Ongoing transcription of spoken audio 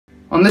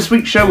On this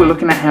week's show, we're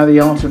looking at how the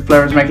art of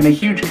flair is making a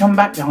huge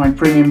comeback behind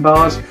premium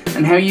bars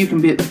and how you can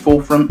be at the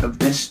forefront of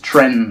this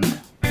trend.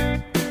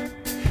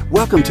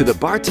 Welcome to the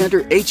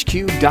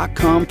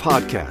BartenderHQ.com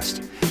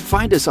podcast.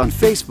 Find us on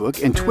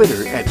Facebook and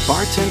Twitter at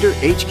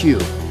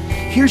BartenderHQ.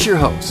 Here's your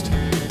host,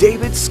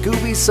 David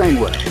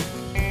Eden-Sangwell.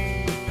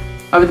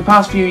 Over the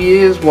past few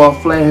years, while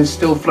flair has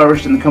still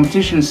flourished in the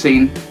competition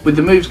scene, with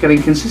the moves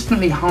getting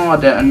consistently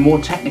harder and more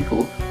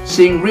technical,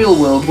 seeing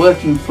real-world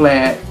working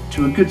flair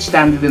to a good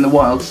standard in the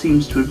wild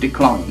seems to have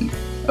declined.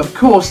 Of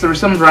course, there are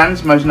some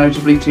brands, most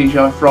notably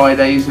TGI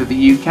Fridays of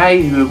the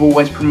UK, who have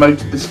always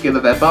promoted the skill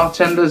of their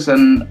bartenders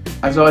and,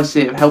 as I see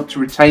it, have helped to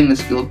retain the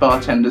skilled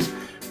bartenders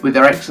with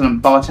their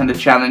excellent Bartender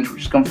Challenge,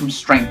 which has gone from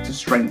strength to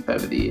strength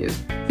over the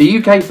years. The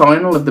UK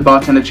final of the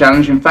Bartender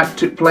Challenge in fact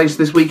took place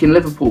this week in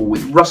Liverpool,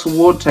 with Russell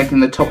Ward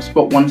taking the top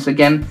spot once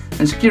again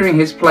and securing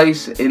his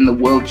place in the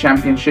World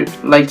Championship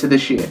later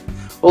this year.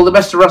 All the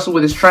best to Russell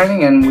with his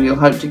training, and we'll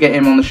hope to get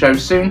him on the show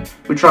soon.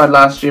 We tried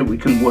last year, we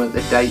couldn't work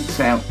the dates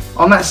out.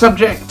 On that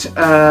subject,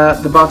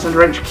 the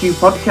Bartender HQ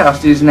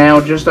podcast is now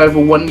just over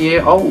 1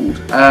 year old.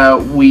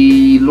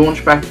 We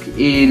launched back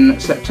in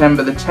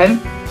September the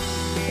 10th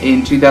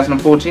in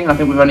 2014. I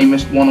think we've only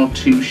missed 1 or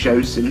 2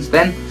 shows since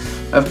then.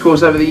 Of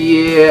course, over the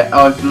year,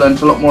 I've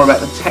learnt a lot more about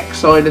the tech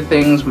side of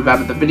things. We've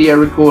added the video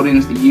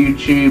recordings, the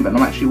YouTube, and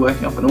I'm actually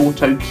working off an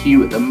auto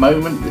cue at the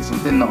moment. It's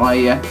something that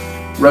I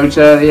wrote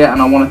earlier,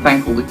 and I want to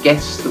thank all the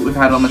guests that we've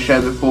had on the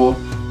show before.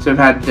 So we've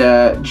had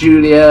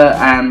Julia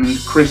and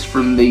Chris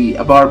from the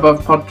A Bar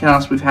Above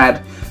podcast. We've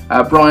had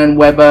Brian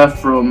Webber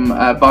from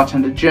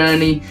Bartender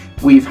Journey.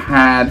 We've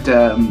had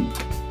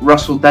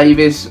Russell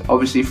Davis,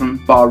 obviously from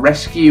Bar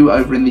Rescue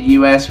over in the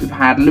US. We've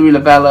had Louis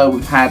Lavella.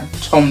 We've had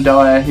Tom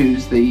Dyer,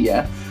 who's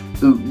the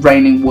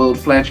reigning World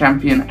Flair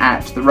Champion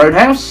at the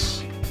Roadhouse.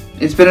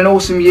 It's been an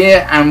awesome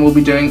year, and we'll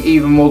be doing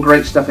even more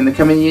great stuff in the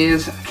coming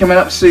years. Coming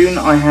up soon,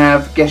 I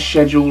have guests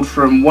scheduled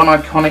from one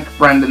iconic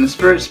brand in the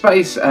spirit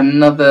space,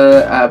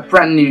 another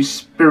brand new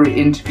spirit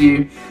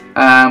interview,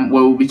 where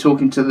we'll be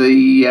talking to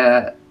the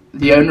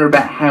owner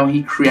about how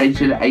he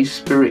created a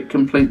spirit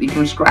completely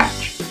from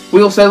scratch.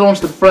 We also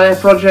launched the Flair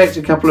project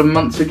a couple of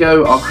months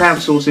ago, our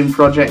crowdsourcing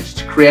project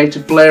to create a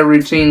flair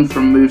routine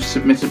from moves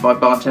submitted by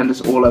bartenders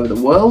all over the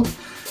world.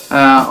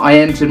 I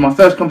entered my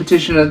first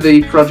competition of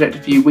the project a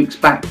few weeks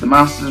back, the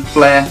Masters of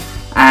Flair,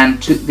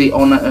 and took the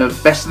honour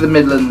of Best of the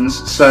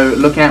Midlands, so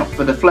look out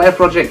for the Flair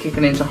project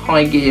kicking into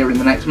high gear in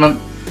the next month,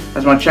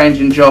 as my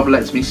change in job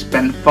lets me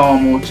spend far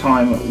more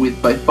time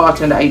with both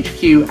Bartender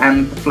HQ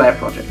and the Flair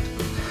project.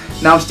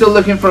 Now, I'm still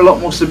looking for a lot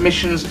more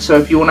submissions, so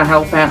if you want to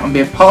help out and be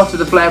a part of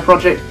the Flair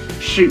project,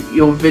 shoot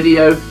your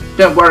video.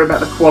 Don't worry about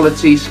the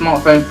quality,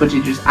 smartphone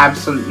footage is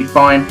absolutely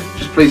fine,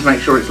 just please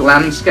make sure it's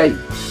landscape,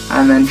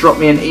 and then drop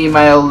me an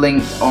email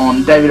link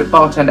on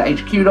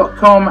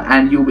david@bartenderhq.com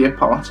and you'll be a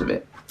part of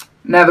it.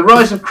 Now, the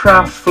rise of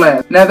craft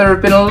flair. Now, there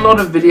have been a lot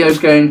of videos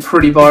going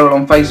pretty viral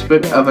on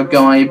Facebook of a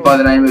guy by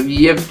the name of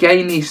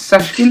Yevgeny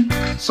Sashkin,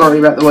 sorry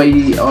about the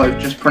way I've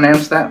just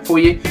pronounced that for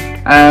you,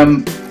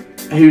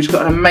 who's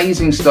got an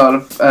amazing style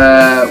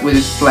of, with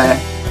his flair,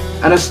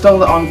 and a style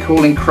that I'm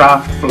calling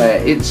craft flair.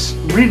 It's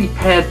really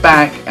pared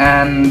back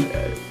and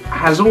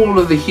has all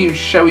of the huge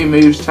showy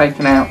moves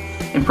taken out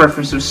in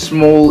preference of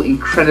small,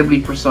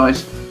 incredibly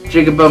precise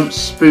jigger bumps,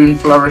 spoon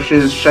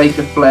flourishes,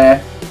 shaker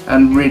flair,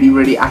 and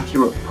really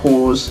accurate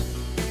pours.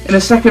 In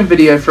a second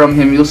video from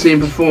him, you'll see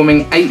him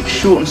performing 8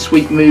 short and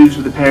sweet moves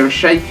with a pair of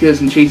shakers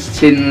and cheetah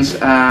tins,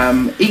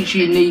 each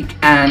unique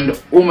and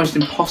almost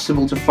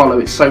impossible to follow,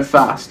 it's so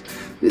fast.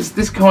 It's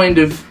this kind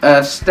of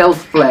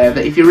stealth flair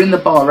that if you're in the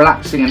bar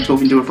relaxing and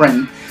talking to a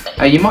friend,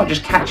 you might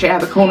just catch it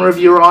out the corner of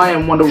your eye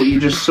and wonder what you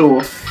just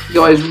saw. The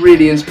guy is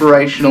really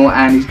inspirational,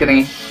 and he's getting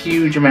a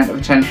huge amount of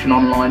attention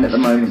online at the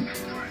moment.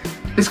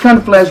 This kind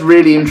of flair is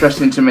really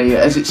interesting to me,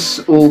 as it's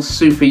all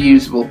super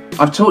usable.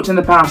 I've talked in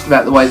the past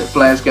about the way that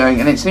flair is going,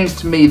 and it seems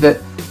to me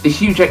that the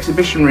huge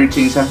exhibition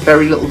routines have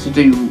very little to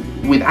do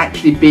with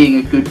actually being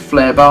a good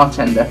flair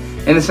bartender,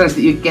 in the sense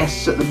that your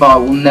guests at the bar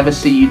will never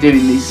see you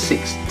doing these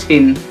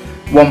 6-tin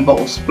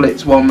 1-bottle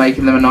splits while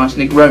making them a nice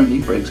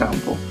Negroni, for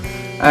example.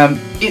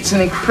 It's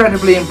an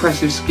incredibly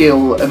impressive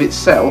skill of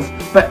itself,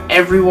 but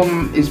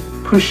everyone is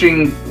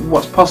pushing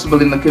what's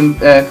possible in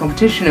the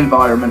competition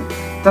environment.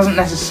 It doesn't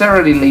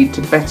necessarily lead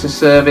to better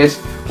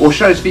service or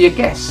shows for your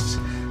guests,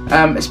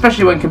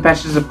 especially when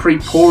competitors are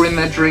pre-pouring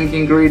their drink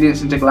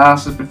ingredients into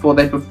glasses before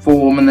they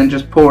perform and then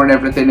just pouring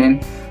everything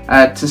in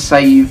to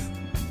save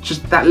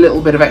just that little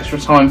bit of extra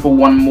time for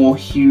one more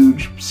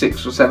huge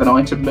 6 or 7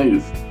 item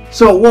move.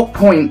 So at what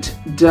point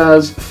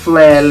does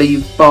flair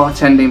leave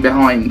bartending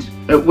behind?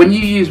 When you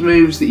use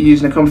moves that you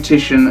use in a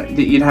competition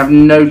that you'd have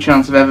no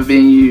chance of ever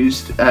being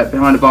used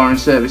behind a bar in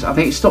service, I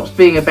think it stops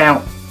being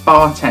about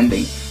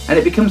bartending and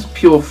it becomes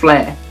pure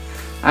flair.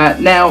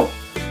 Now,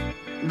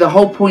 the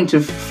whole point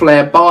of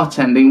flair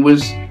bartending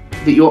was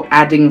that you're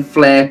adding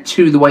flair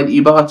to the way that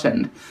you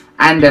bartend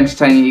and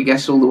entertaining your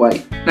guests all the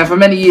way. Now, for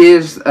many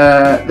years,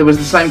 there was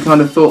the same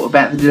kind of thought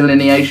about the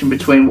delineation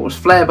between what was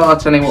flair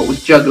bartending, what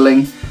was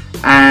juggling,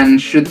 And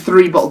should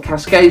 3-bottle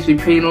cascades be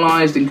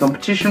penalised in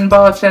competition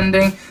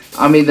bartending?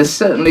 I mean, there's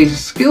certainly a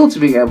skill to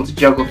being able to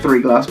juggle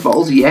 3 glass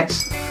bottles,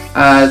 yes.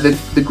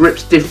 The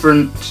grip's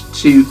different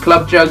to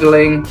club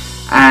juggling,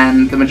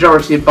 and the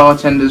majority of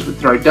bartenders would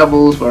throw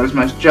doubles, whereas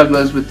most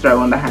jugglers would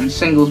throw underhand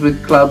singles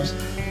with clubs.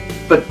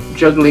 But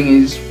juggling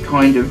is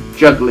kind of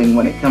juggling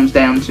when it comes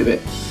down to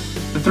it.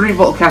 The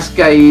 3-bottle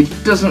cascade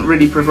doesn't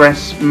really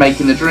progress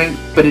making the drink,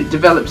 but it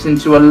develops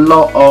into a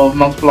lot of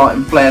multiple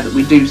item flair that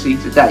we do see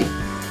today.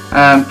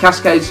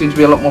 Cascades seem to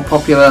be a lot more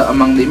popular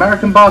among the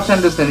American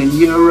bartenders than in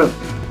Europe,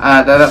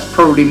 though that's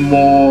probably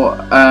more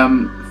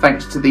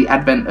thanks to the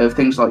advent of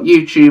things like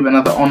YouTube and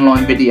other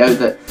online video,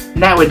 that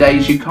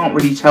nowadays you can't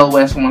really tell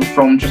where someone's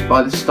from just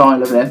by the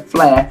style of their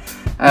flair.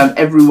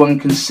 Everyone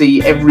can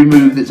see every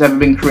move that's ever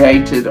been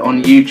created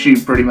on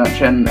YouTube pretty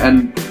much, and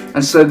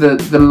so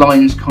the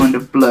lines kind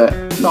of blur.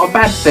 Not a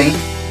bad thing,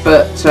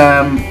 but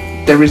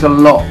there is a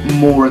lot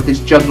more of this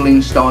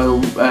juggling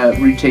style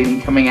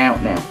routine coming out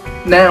now.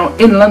 Now,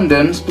 in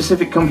London,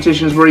 specific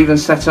competitions were even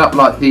set up,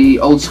 like the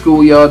old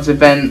schoolyards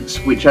events,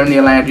 which only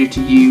allowed you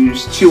to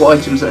use 2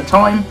 items at a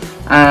time,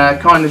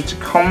 kind of to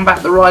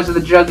combat the rise of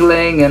the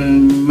juggling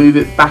and move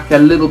it back a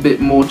little bit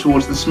more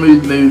towards the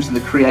smooth moves and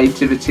the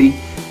creativity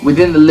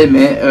within the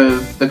limit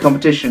of the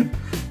competition.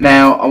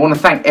 Now, I want to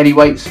thank Eddie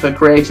Waits for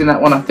creating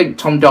that one. I think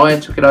Tom Dyer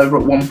took it over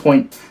at one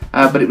point,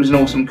 but it was an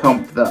awesome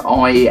comp that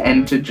I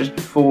entered just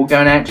before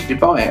going out to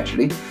Dubai,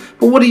 actually.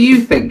 But what do you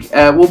think?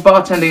 Will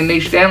bartending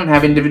niche down and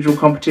have individual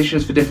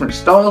competitions for different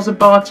styles of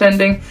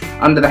bartending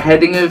under the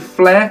heading of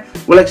flair?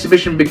 Will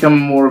exhibition become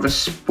more of a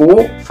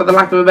sport, for the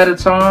lack of a better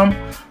term,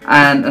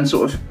 and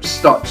sort of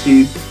start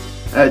to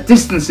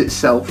distance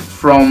itself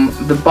from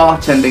the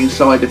bartending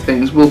side of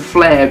things? Will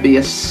flair be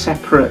a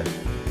separate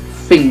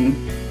thing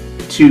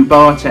to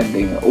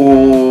bartending,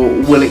 or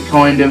will it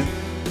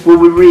will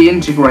we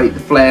reintegrate the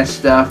flair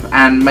stuff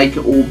and make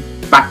it all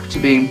back to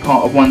being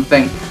part of one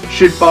thing?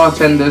 Should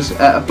bartenders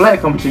at a flair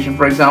competition,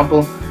 for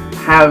example,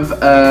 have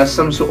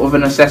some sort of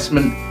an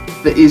assessment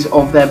that is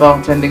of their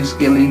bartending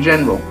skill in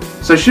general?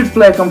 So should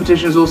flair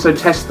competitions also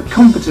test the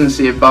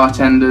competency of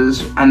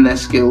bartenders and their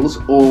skills,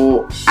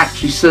 or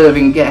actually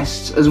serving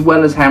guests, as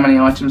well as how many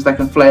items they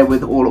can flair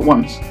with all at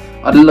once?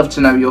 I'd love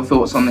to know your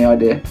thoughts on the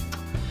idea.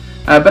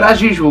 But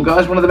as usual,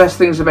 guys, one of the best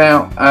things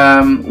about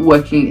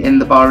working in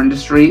the bar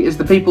industry is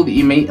the people that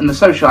you meet and the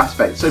social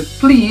aspect. So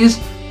please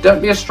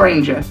don't be a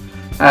stranger.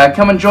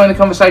 Come and join the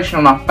conversation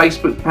on our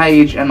Facebook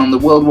page and on the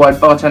Worldwide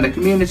Bartender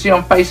community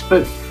on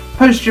Facebook.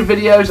 Post your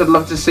videos, I'd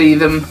love to see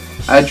them.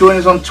 Join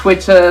us on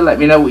Twitter, let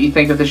me know what you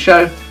think of the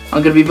show.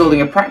 I'm going to be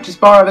building a practice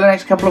bar over the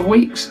next couple of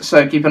weeks,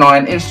 so keep an eye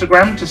on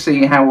Instagram to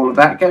see how all of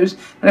that goes.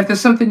 And if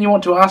there's something you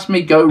want to ask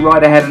me, go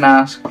right ahead and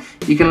ask.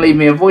 You can leave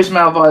me a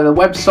voicemail via the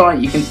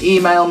website, you can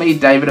email me,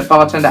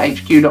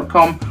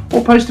 david@bartenderhq.com,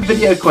 or post a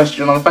video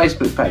question on the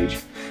Facebook page.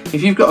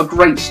 If you've got a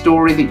great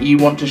story that you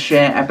want to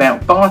share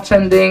about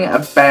bartending,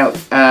 about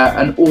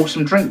an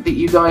awesome drink that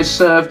you guys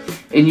serve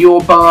in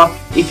your bar,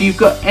 if you've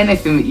got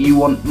anything that you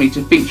want me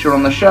to feature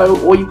on the show,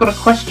 or you've got a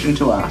question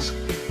to ask,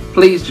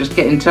 please just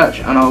get in touch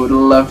and I would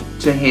love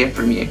to hear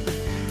from you.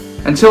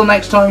 Until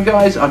next time,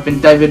 guys, I've been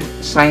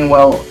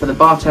Eden-Sangwell for the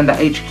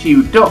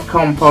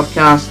bartenderhq.com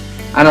podcast,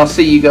 and I'll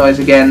see you guys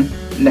again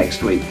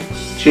next week.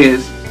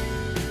 Cheers.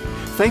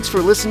 Thanks for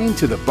listening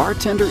to the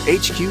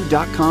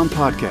bartenderhq.com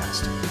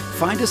podcast.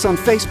 Find us on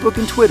Facebook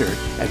and Twitter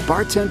at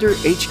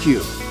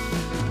bartenderhq.